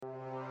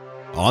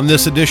On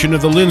this edition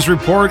of the Linz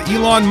Report,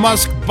 Elon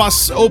Musk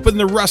busts open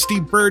the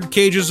rusty bird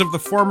cages of the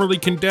formerly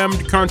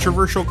condemned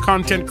controversial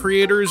content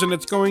creators, and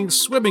it's going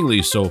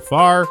swimmingly so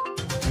far.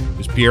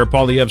 Is Pierre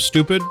Poilievre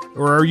stupid,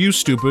 or are you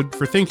stupid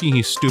for thinking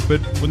he's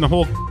stupid when the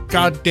whole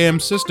goddamn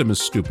system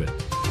is stupid?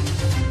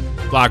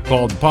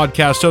 Blackballed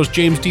podcast host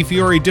James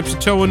DeFiore dips a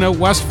toe in out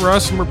west for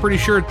us, and we're pretty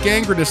sure it's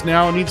gangrenous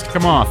now and needs to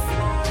come off.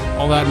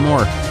 All that and more.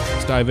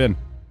 Let's dive in.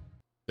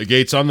 The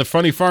gates on the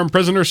funny farm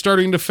prison are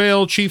starting to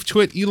fail. Chief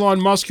Twit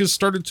Elon Musk has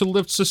started to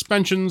lift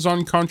suspensions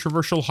on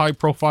controversial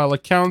high-profile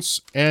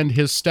accounts, and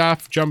his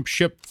staff jump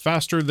ship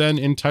faster than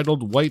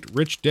entitled white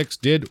rich dicks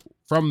did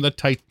from the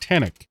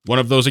Titanic. One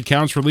of those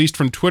accounts released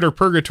from Twitter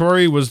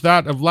purgatory was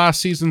that of last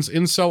season's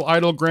Incel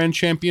Idol Grand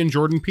Champion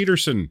Jordan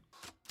Peterson.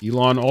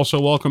 Elon also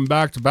welcomed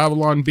back to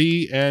Babylon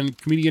Bee and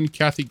comedian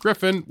Kathy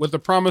Griffin with a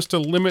promise to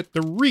limit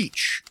the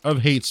reach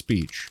of hate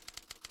speech.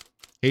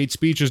 Hate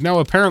speech is now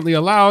apparently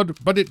allowed,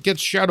 but it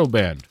gets shadow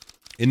banned.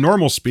 In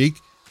normal speak,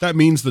 that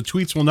means the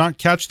tweets will not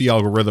catch the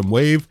algorithm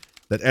wave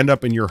that end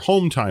up in your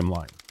home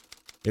timeline.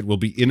 It will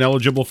be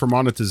ineligible for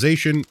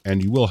monetization,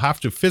 and you will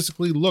have to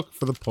physically look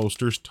for the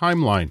poster's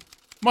timeline.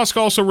 Musk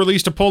also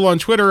released a poll on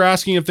Twitter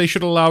asking if they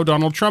should allow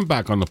Donald Trump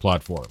back on the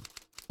platform.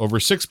 Over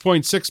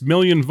 6.6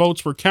 million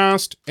votes were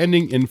cast,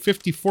 ending in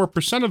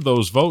 54% of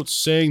those votes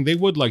saying they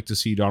would like to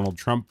see Donald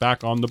Trump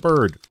back on the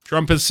bird.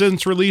 Trump has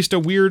since released a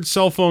weird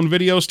cell phone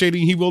video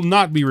stating he will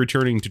not be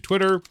returning to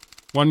Twitter.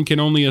 One can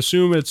only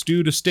assume it's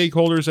due to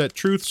stakeholders at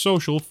Truth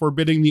Social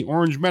forbidding the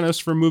Orange Menace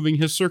from moving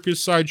his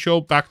circus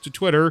sideshow back to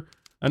Twitter,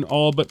 an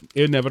all but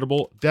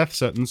inevitable death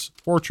sentence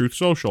for Truth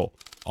Social.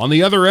 On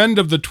the other end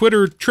of the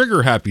Twitter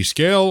trigger-happy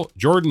scale,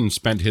 Jordan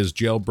spent his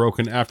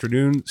jailbroken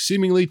afternoon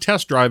seemingly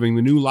test-driving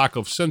the new lack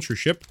of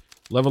censorship,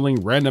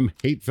 leveling random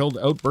hate-filled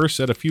outbursts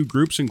at a few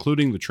groups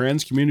including the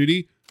trans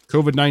community,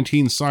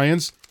 COVID-19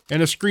 science,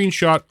 and a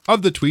screenshot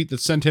of the tweet that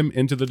sent him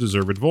into the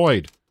deserved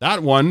void.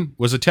 That one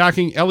was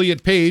attacking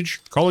Elliot Page,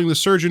 calling the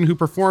surgeon who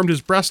performed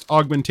his breast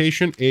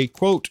augmentation a,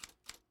 quote,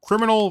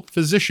 criminal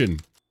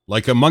physician.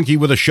 Like a monkey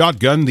with a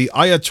shotgun, the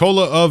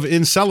Ayatollah of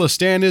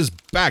Incelistan is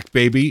back,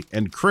 baby,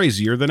 and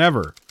crazier than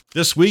ever.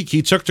 This week,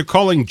 he took to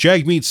calling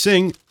Jagmeet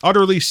Singh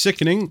utterly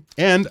sickening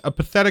and a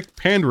pathetic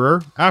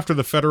panderer after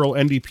the federal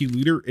NDP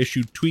leader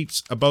issued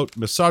tweets about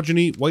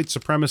misogyny, white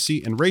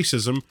supremacy, and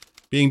racism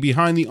being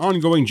behind the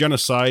ongoing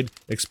genocide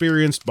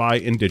experienced by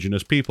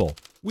Indigenous people.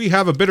 We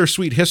have a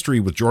bittersweet history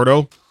with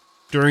Jordo.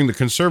 During the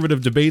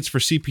conservative debates for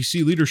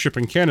CPC leadership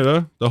in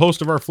Canada, the host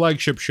of our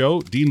flagship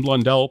show, Dean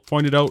Blundell,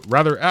 pointed out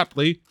rather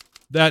aptly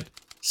that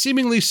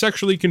seemingly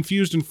sexually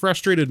confused and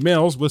frustrated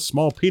males with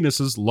small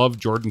penises love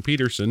Jordan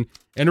Peterson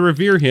and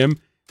revere him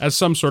as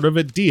some sort of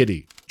a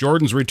deity.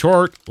 Jordan's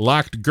retort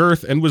lacked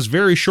girth and was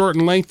very short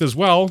in length as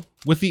well,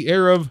 with the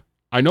air of,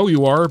 I know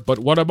you are, but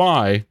what am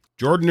I?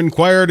 Jordan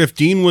inquired if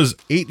Dean was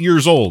 8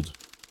 years old.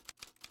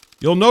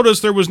 You'll notice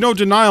there was no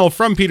denial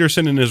from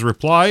Peterson in his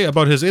reply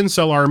about his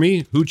incel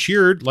army, who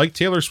cheered like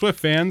Taylor Swift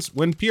fans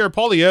when Pierre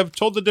Poilievre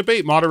told the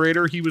debate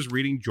moderator he was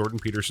reading Jordan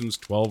Peterson's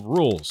 12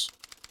 rules.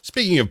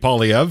 Speaking of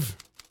Poilievre,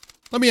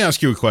 let me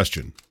ask you a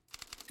question.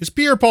 Is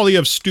Pierre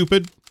Poilievre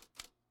stupid?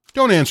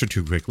 Don't answer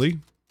too quickly.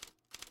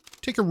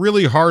 Take a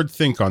really hard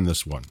think on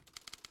this one.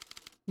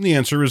 And the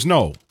answer is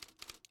no.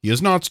 He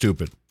is not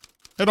stupid.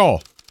 At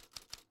all.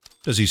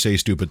 Does he say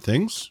stupid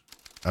things?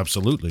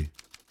 Absolutely.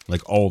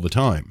 Like all the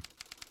time.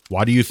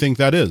 Why do you think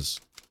that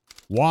is?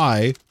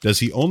 Why does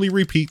he only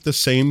repeat the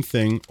same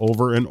thing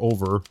over and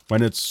over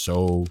when it's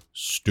so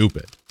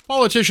stupid?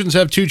 Politicians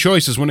have two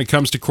choices when it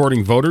comes to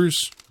courting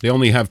voters. They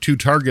only have two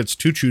targets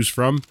to choose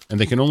from, and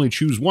they can only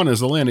choose one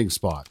as a landing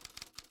spot.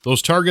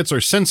 Those targets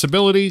are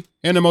sensibility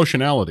and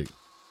emotionality.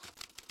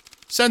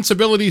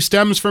 Sensibility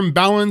stems from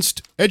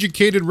balanced,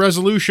 educated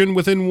resolution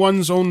within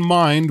one's own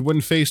mind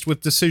when faced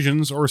with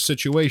decisions or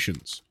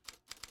situations.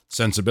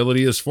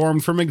 Sensibility is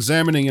formed from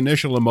examining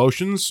initial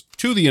emotions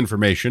to the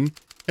information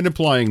and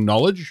applying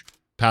knowledge,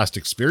 past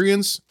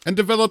experience, and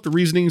developed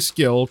reasoning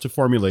skill to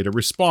formulate a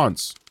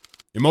response.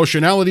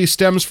 Emotionality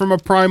stems from a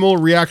primal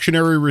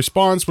reactionary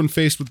response when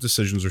faced with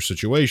decisions or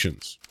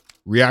situations.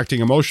 Reacting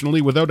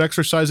emotionally without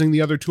exercising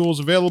the other tools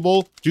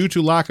available due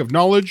to lack of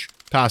knowledge,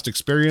 past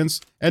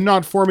experience, and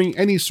not forming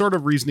any sort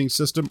of reasoning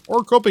system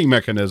or coping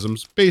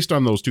mechanisms based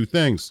on those two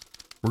things.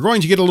 We're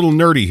going to get a little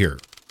nerdy here.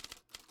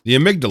 The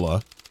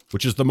amygdala,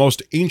 which is the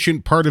most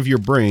ancient part of your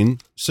brain,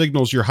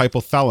 signals your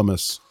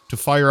hypothalamus to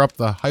fire up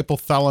the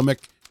hypothalamic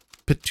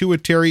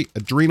pituitary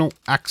adrenal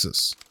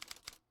axis,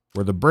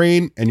 where the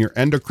brain and your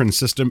endocrine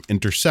system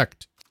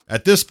intersect.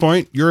 At this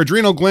point, your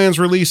adrenal glands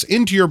release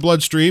into your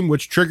bloodstream,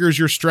 which triggers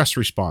your stress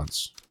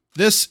response.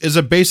 This is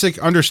a basic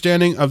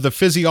understanding of the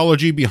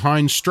physiology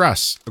behind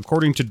stress,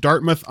 according to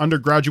Dartmouth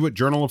Undergraduate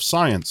Journal of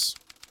Science.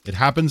 It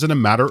happens in a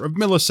matter of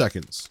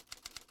milliseconds.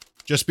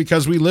 Just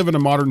because we live in a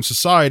modern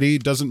society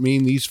doesn't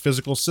mean these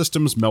physical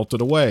systems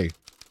melted away.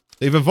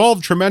 They've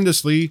evolved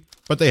tremendously,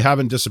 but they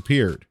haven't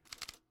disappeared.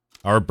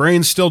 Our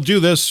brains still do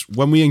this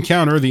when we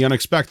encounter the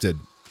unexpected.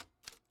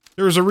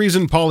 There is a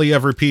reason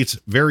Poilievre repeats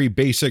very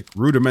basic,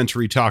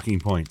 rudimentary talking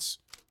points.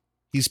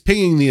 He's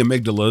pinging the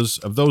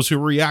amygdalas of those who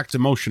react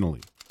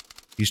emotionally.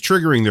 He's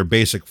triggering their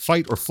basic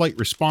fight or flight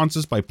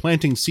responses by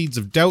planting seeds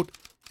of doubt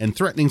and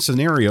threatening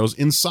scenarios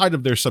inside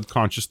of their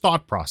subconscious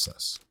thought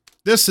process.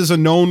 This is a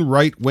known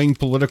right-wing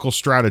political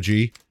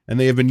strategy, and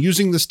they have been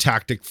using this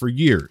tactic for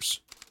years.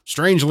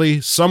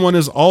 Strangely, someone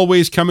is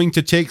always coming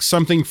to take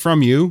something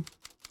from you,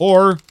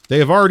 or they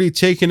have already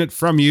taken it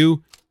from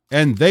you,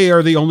 and they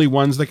are the only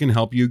ones that can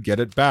help you get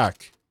it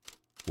back.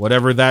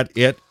 Whatever that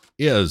it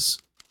is.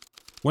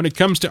 When it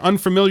comes to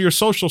unfamiliar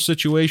social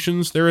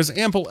situations, there is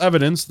ample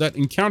evidence that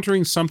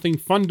encountering something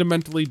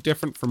fundamentally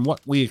different from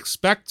what we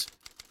expect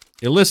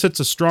elicits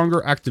a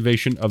stronger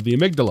activation of the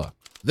amygdala.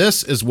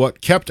 This is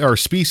what kept our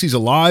species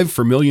alive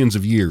for millions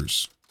of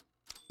years.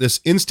 This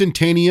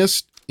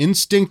instantaneous,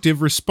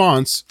 instinctive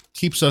response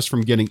keeps us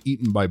from getting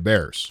eaten by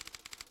bears.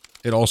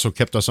 It also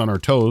kept us on our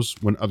toes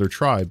when other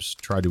tribes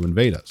try to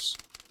invade us.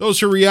 Those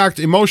who react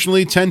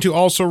emotionally tend to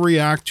also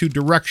react to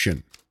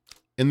direction.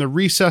 In the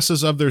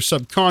recesses of their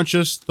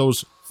subconscious,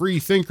 those free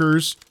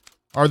thinkers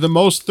are the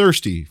most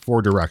thirsty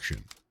for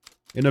direction.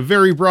 In a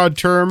very broad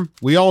term,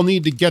 we all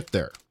need to get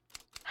there.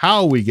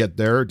 How we get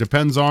there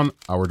depends on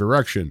our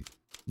direction.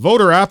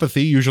 Voter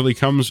apathy usually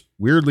comes,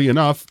 weirdly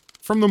enough,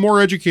 from the more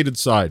educated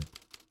side.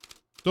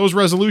 Those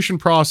resolution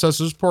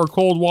processes pour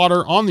cold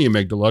water on the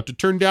amygdala to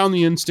turn down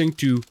the instinct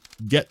to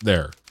get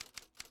there.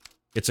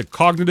 It's a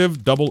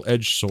cognitive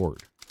double-edged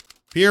sword.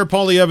 Pierre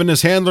Poilievre and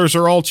his handlers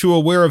are all too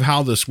aware of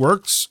how this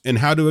works and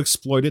how to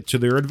exploit it to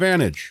their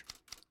advantage.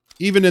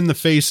 Even in the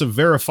face of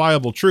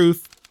verifiable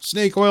truth,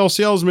 snake oil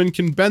salesmen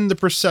can bend the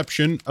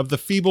perception of the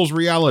feeble's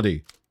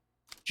reality,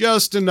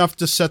 just enough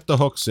to set the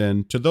hooks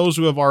in to those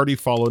who have already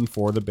fallen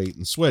for the bait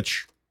and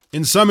switch.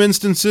 In some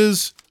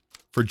instances,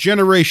 for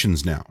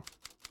generations now.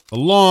 A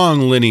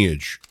long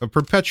lineage of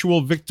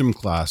perpetual victim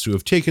class who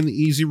have taken the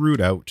easy route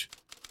out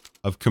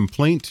of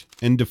complaint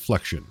and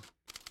deflection.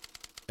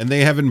 And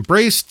they have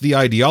embraced the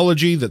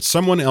ideology that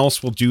someone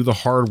else will do the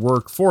hard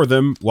work for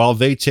them while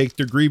they take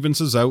their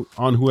grievances out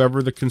on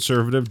whoever the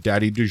conservative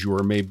daddy du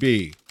jour may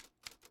be.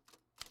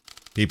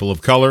 People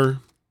of color,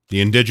 the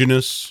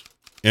indigenous,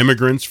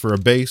 immigrants for a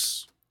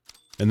base,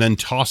 and then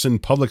toss in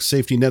public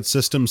safety net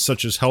systems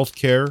such as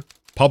healthcare,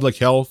 public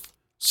health,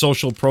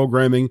 social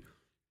programming,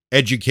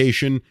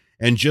 education,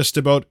 and just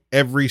about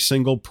every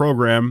single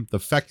program the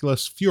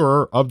feckless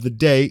Führer of the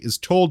day is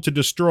told to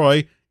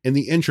destroy in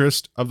the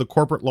interest of the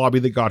corporate lobby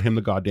that got him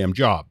the goddamn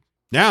job.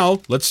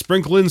 Now, let's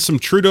sprinkle in some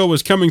Trudeau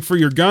is coming for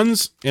your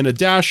guns and a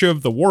dash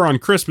of the war on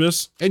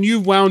Christmas, and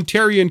you've wound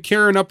Terry and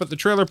Karen up at the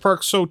trailer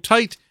park so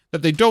tight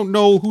that they don't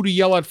know who to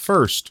yell at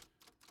first.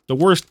 The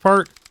worst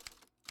part?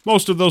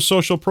 Most of those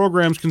social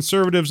programs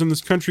conservatives in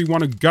this country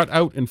want to gut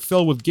out and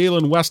fill with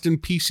Galen Weston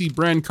PC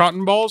brand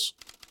cotton balls.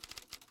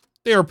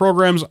 They are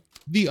programs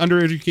the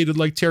undereducated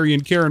like Terry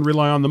and Karen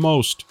rely on the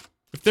most.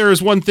 If there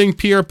is one thing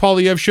Pierre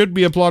Poilievre should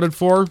be applauded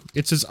for,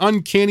 it's his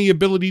uncanny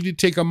ability to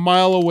take a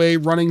mile-away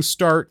running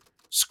start,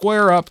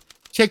 square up,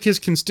 kick his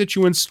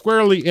constituents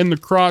squarely in the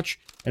crotch,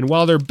 and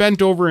while they're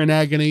bent over in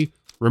agony,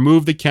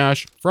 remove the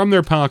cash from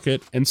their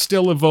pocket and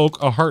still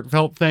evoke a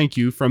heartfelt thank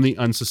you from the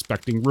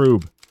unsuspecting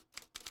rube.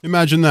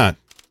 Imagine that.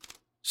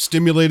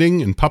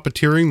 Stimulating and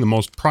puppeteering the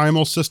most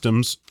primal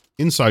systems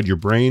inside your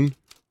brain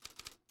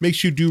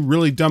makes you do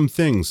really dumb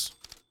things,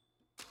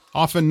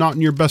 often not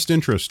in your best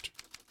interest.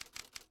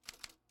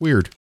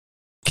 Weird.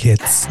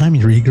 Kits, I'm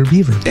your eager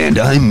beaver. And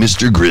I'm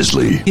Mr.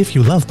 Grizzly. If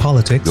you love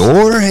politics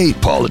or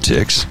hate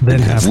politics, then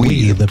have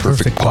we the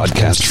perfect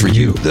podcast for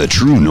you. The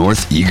True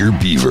North Eager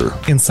Beaver.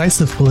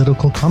 Incisive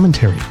political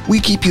commentary. We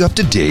keep you up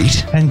to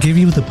date and give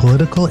you the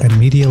political and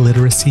media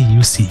literacy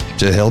you seek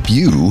to help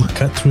you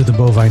cut through the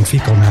bovine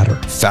fecal matter.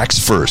 Facts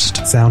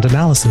first. Sound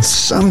analysis.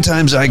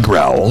 Sometimes I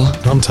growl.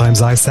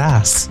 Sometimes I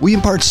sass. We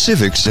impart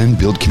civics and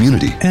build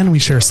community. And we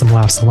share some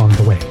laughs along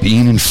the way.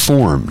 Being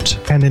informed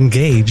and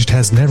engaged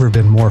has never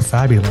been more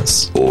fabulous.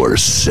 Or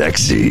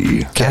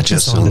sexy. Catch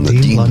us on the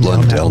Dean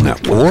Blundell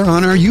Network. Or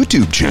on our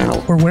YouTube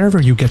channel. Or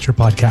wherever you get your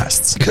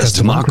podcasts. Because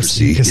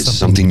democracy is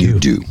something you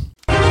do.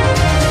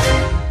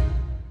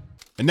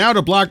 And now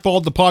to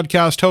blackball the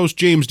podcast host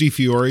James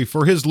DeFiore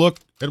for his look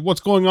at what's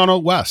going on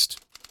out west.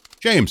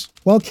 James.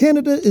 While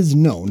Canada is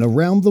known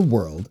around the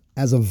world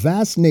as a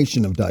vast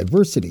nation of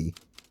diversity,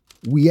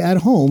 we at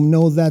home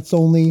know that's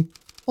only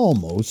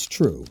almost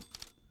true.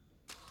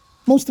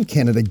 Most of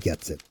Canada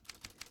gets it.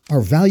 Our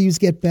values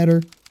get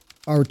better,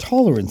 our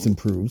tolerance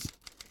improves,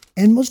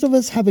 and most of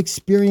us have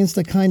experienced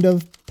a kind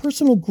of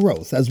personal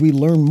growth as we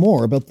learn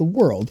more about the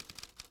world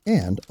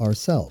and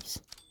ourselves.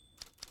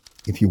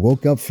 If you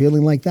woke up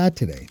feeling like that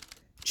today,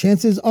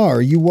 chances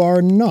are you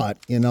are not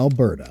in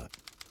Alberta.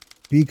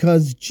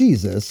 Because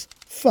Jesus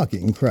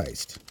fucking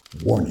Christ.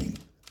 Warning,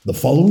 the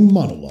following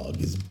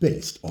monologue is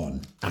based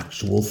on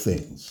actual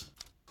things.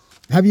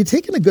 Have you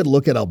taken a good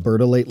look at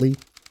Alberta lately?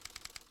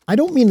 I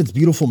don't mean its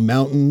beautiful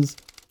mountains,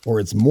 or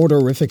its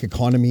mortarific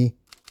economy,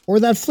 or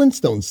that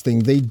Flintstones thing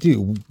they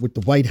do with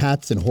the white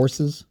hats and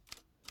horses.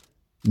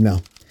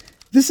 No,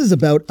 this is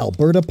about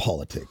Alberta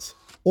politics,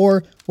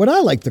 or what I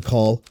like to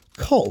call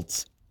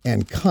cults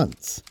and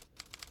cunts.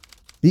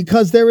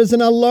 Because there is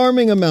an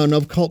alarming amount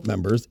of cult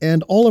members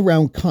and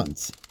all-around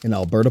cunts in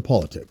Alberta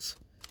politics.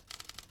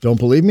 Don't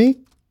believe me?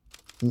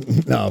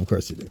 No, of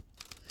course you do.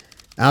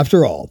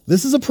 After all,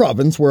 this is a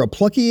province where a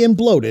plucky and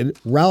bloated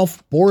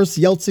Ralph Boris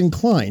Yeltsin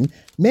Klein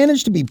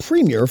managed to be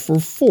premier for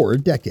 4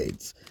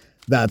 decades.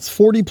 That's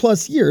 40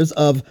 plus years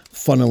of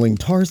funneling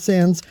tar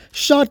sands,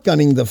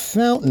 shotgunning the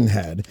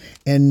Fountainhead,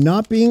 and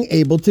not being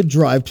able to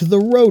drive to the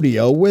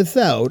rodeo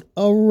without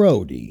a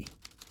roadie.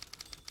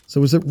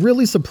 So is it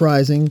really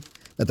surprising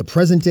that the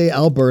present-day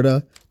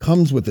Alberta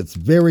comes with its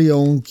very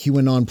own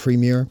QAnon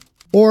premier?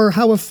 Or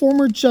how a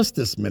former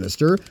Justice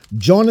Minister,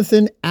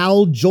 Jonathan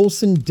Al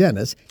Jolson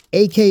Dennis,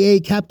 aka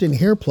Captain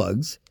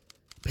Hairplugs,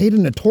 paid a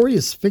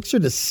notorious fixer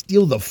to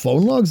steal the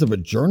phone logs of a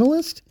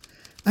journalist?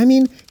 I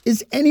mean,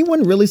 is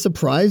anyone really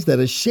surprised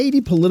that a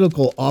shady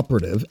political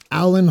operative,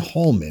 Alan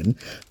Hallman,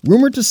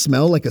 rumored to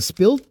smell like a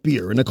spilled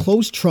beer in a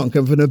closed trunk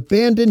of an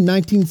abandoned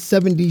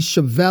 1970s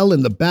Chevelle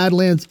in the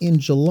Badlands in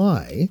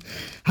July,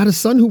 had a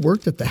son who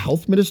worked at the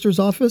health minister's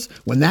office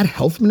when that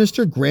health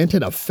minister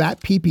granted a fat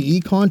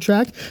PPE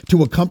contract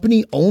to a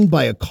company owned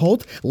by a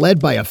cult led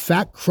by a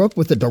fat crook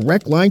with a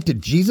direct line to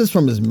Jesus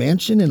from his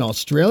mansion in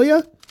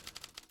Australia?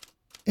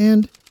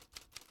 And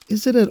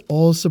is it at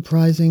all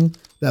surprising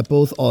that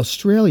both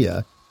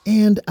Australia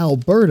and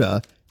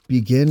Alberta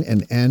begin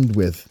and end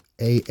with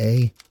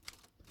AA?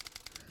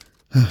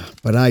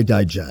 But I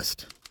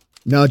digest.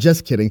 No,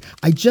 just kidding.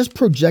 I just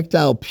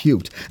projectile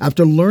puked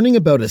after learning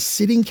about a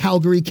sitting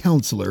Calgary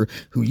councillor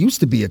who used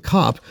to be a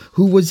cop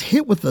who was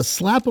hit with a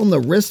slap on the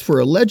wrist for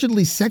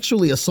allegedly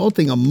sexually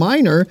assaulting a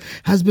minor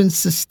has been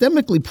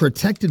systemically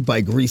protected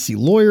by greasy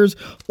lawyers,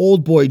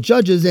 old boy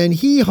judges, and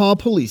hee-haw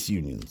police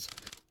unions,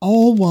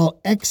 all while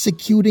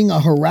executing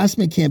a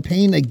harassment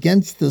campaign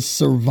against the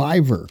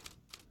survivor.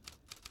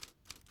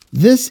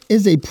 This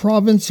is a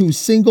province who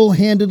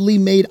single-handedly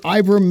made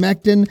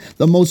ivermectin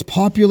the most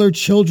popular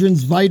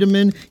children's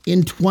vitamin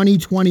in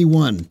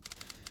 2021.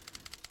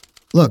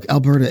 Look,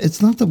 Alberta,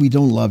 it's not that we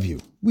don't love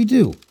you. We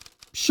do.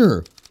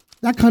 Sure,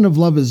 that kind of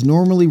love is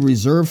normally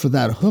reserved for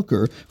that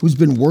hooker who's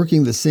been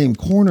working the same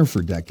corner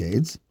for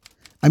decades.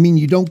 I mean,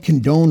 you don't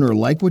condone or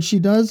like what she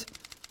does,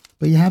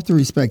 but you have to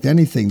respect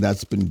anything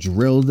that's been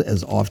drilled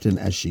as often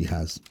as she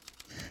has.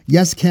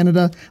 Yes,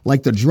 Canada,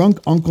 like the drunk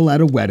uncle at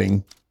a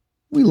wedding,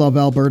 we love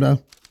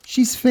Alberta.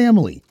 She's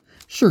family.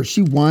 Sure,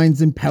 she whines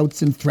and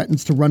pouts and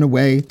threatens to run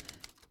away,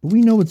 but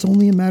we know it's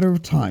only a matter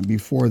of time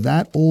before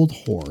that old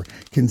whore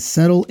can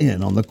settle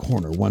in on the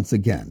corner once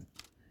again.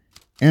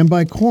 And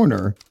by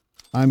corner,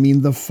 I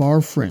mean the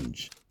far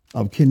fringe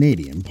of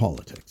Canadian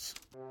politics.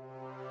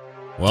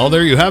 Well,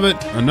 there you have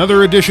it.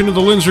 Another edition of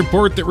the Lynn's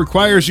Report that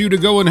requires you to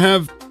go and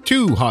have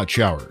 2 hot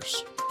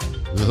showers.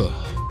 Ugh.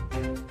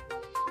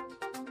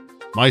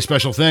 My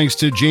special thanks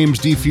to James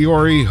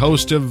DeFiore,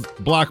 host of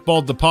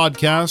Blackballed the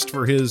Podcast,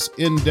 for his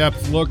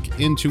in-depth look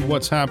into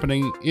what's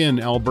happening in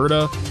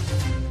Alberta,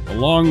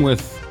 along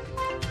with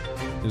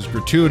his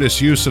gratuitous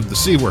use of the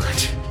C word.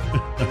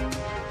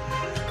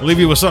 I'll leave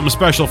you with something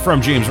special from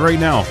James right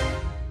now.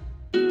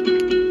 You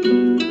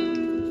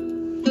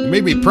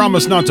made me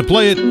promise not to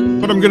play it,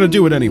 but I'm going to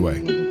do it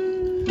anyway.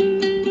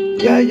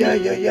 Yeah.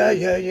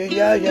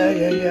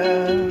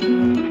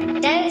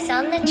 Those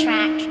on the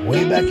track.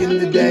 Way back in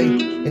the day,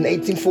 in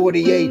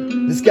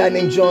 1848, this guy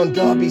named John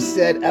Darby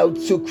set out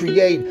to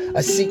create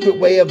a secret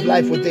way of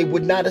life where they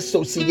would not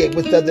associate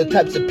with other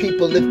types of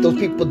people if those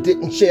people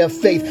didn't share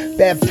faith.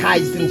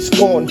 Baptized in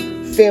scorn,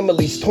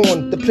 families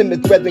torn. The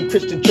Plymouth Brethren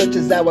Christian Church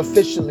is now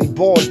officially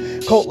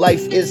born. Cult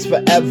life is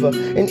forever,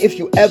 and if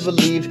you ever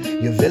leave,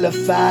 you're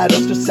vilified,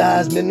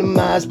 ostracized,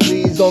 minimized,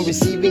 please, on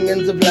receiving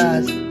ends of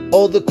lies.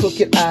 All the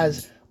crooked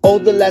eyes, all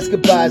the last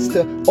goodbyes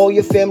to all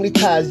your family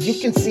ties. You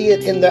can see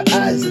it in their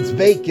eyes, it's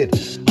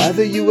vacant.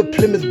 Either you a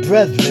Plymouth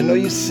Brethren or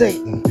you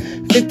Satan.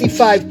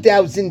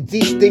 55,000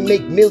 deep, they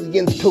make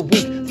millions per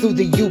week through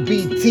the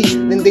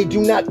UBT. Then they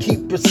do not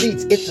keep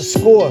receipts, it's a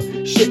score.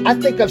 Shit, I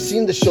think I've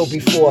seen the show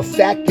before.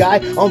 Fat guy,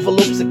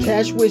 envelopes of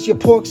cash, where's your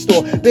pork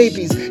store?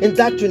 Babies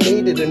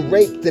indoctrinated and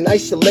raped and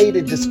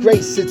isolated,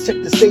 disgrace. It's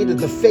check the state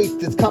of the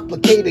faith, it's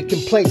complicated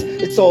complaints.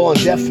 It's all on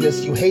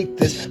deafness, you hate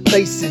this.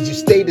 Places you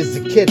stayed as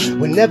a kid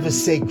were never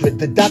sacred.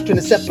 The doctrine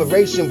of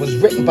separation was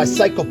written by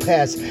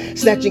psychopaths,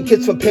 snatching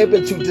kids from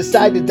parents who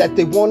decided that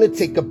they want to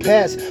take a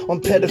pass on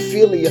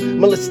pedophilia,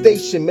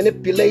 molestation,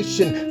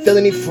 manipulation,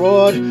 felony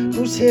fraud.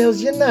 Bruce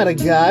Hales, you're not a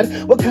god.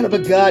 What kind of a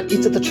god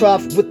eats at the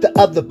trough with the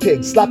other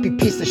pigs? Sloppy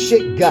piece of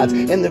shit gods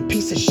and their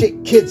piece of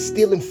shit kids,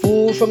 stealing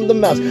food from the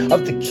mouths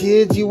of the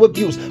kids you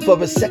abuse for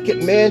a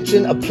second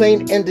mansion, a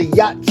plane, and a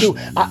yacht too.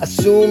 I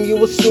assume you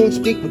will soon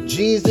speak with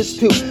Jesus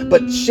too,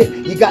 but shit,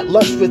 you got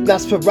lunch with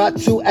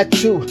Nosferatu at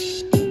 2.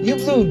 You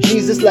blew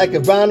Jesus like a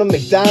Ronald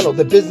McDonald.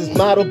 The business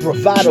model,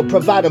 bravado,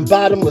 providing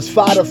bottomless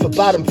fodder for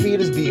bottom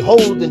feeders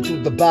beholden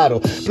to the bottle.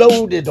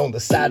 Bloated on the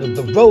side of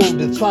the road,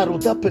 it's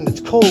throttled up and it's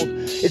cold.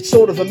 It's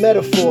sort of a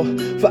metaphor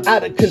for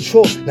out of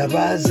control. Now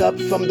rise up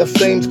from the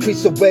flames,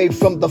 crease away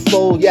from the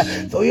fold. Yeah,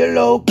 throw your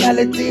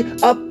locality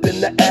up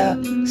in the air.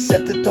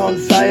 Set it on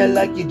fire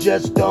like you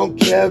just don't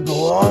care.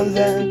 Go on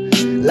then,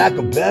 like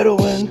a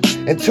Bedouin,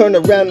 and turn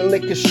around and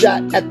lick a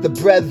shot at the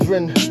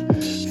brethren.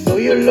 Throw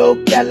your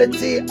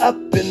locality up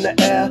in the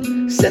air.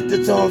 Set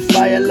it on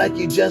fire like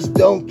you just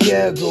don't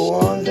care. Go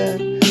on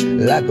then,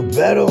 like a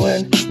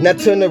Bedouin. Now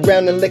turn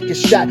around and lick a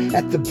shot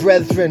at the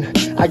brethren.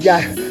 I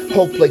got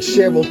hope like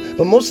Cheryl,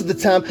 but most of the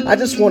time I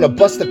just wanna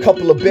bust a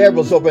couple of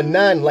barrels or a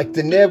 9 like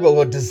De Niro,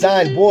 or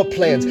design war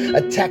plans,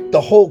 attack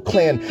the whole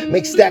clan,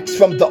 make stacks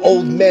from the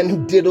old men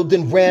who diddled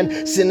and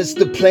ran.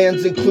 Sinister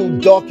plans include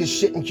darkest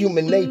shit in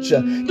human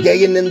nature.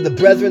 Gaying in the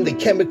brethren, they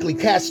chemically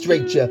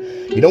castrate you.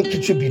 You don't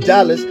contribute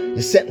dollars,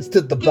 you're sentenced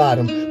to the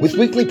bottom, with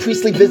weekly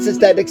priestly visits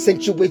that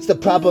accentuates the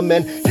problem.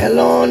 And hell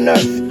on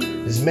earth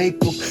is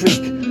Maple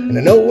Creek, and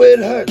I know it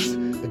hurts,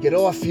 get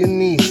off your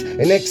knees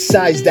and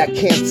excise that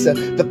cancer.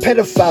 The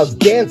pedophiles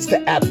dance to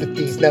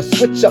apathies. Now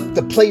switch up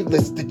the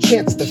playlist, the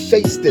chance to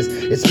face this.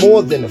 It's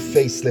more than a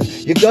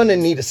facelift. You're gonna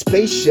need a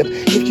spaceship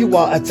if you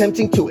are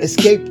attempting to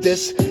escape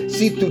this.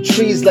 See through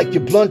trees like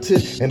you're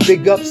blunted. And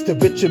big ups to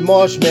Richard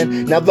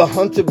Marshman. Now the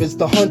hunter is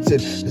the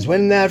hunted. Cause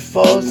when that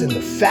falls and the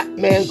fat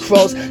man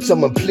crawls,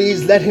 someone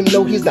please let him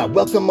know he's not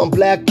welcome on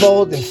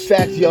Blackballed. In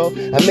fact, yo,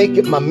 I make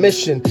it my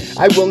mission.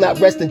 I will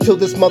not rest until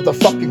this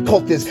motherfucking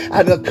cult is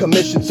out of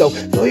commission. So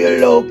throw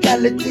your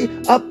locality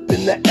up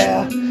in the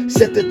air.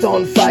 Set it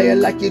on fire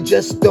like you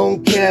just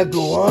don't care.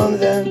 Go on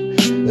then,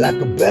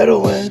 like a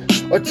Bedouin,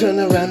 or turn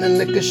around and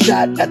lick a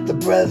shot at the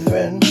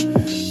brethren.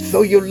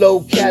 Throw your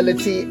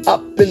locality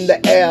up in the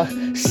air.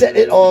 Set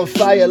it on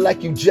fire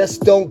like you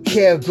just don't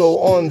care. Go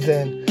on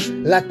then,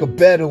 like a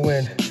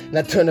Bedouin.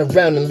 Now turn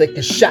around and lick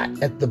a shot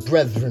at the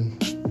brethren.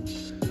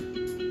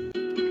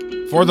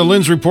 For the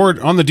Lynn's Report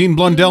on the Dean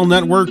Blundell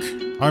Network,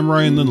 I'm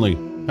Ryan Lindley.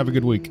 Have a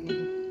good week.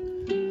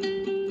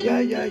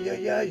 Yeah.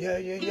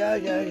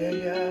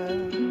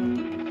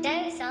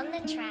 Those on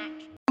the track.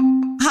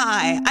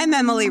 Hi, I'm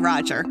Emily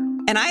Roger,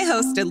 and I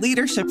host a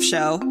leadership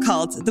show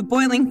called The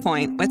Boiling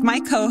Point with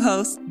my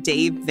co-host,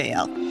 Dave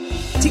Vale.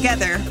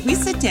 Together, we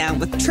sit down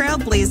with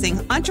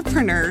trailblazing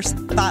entrepreneurs,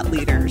 thought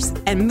leaders,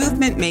 and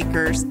movement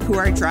makers who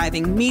are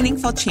driving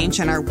meaningful change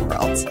in our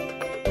world.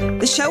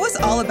 The show is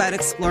all about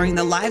exploring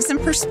the lives and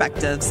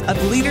perspectives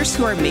of leaders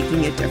who are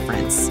making a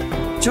difference.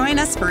 Join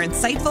us for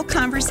insightful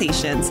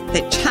conversations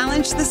that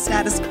challenge the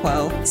status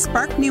quo,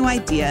 spark new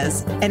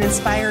ideas, and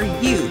inspire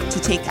you to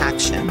take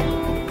action.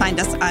 Find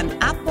us on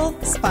Apple,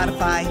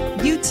 Spotify,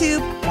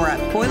 YouTube, or at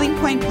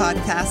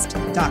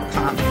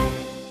boilingpointpodcast.com.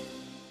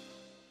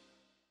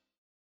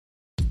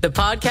 The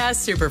Podcast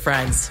Super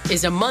Friends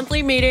is a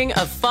monthly meeting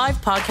of 5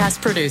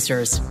 podcast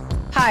producers.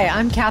 Hi,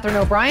 I'm Catherine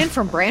O'Brien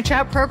from Branch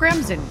Out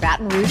Programs in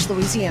Baton Rouge,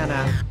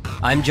 Louisiana.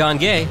 I'm John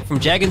Gay from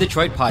Jag and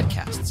Detroit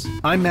Podcasts.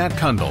 I'm Matt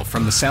Kundle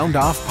from the Sound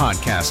Off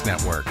Podcast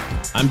Network.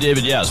 I'm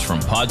David Yaz from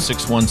Pod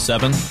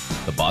 617,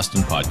 the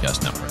Boston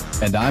Podcast Network.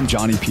 And I'm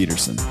Johnny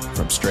Peterson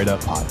from Straight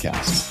Up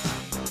Podcasts.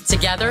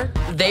 Together,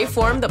 they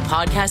form the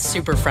Podcast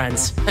Super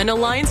Friends, an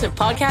alliance of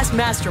podcast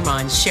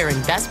masterminds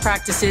sharing best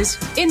practices,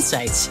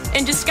 insights,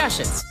 and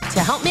discussions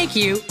to help make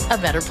you a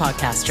better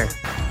podcaster.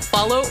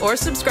 Follow or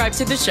subscribe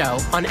to the show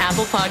on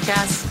Apple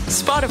Podcasts,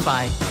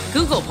 Spotify,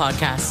 Google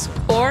Podcasts,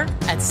 or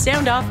at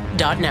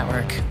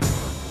soundoff.network.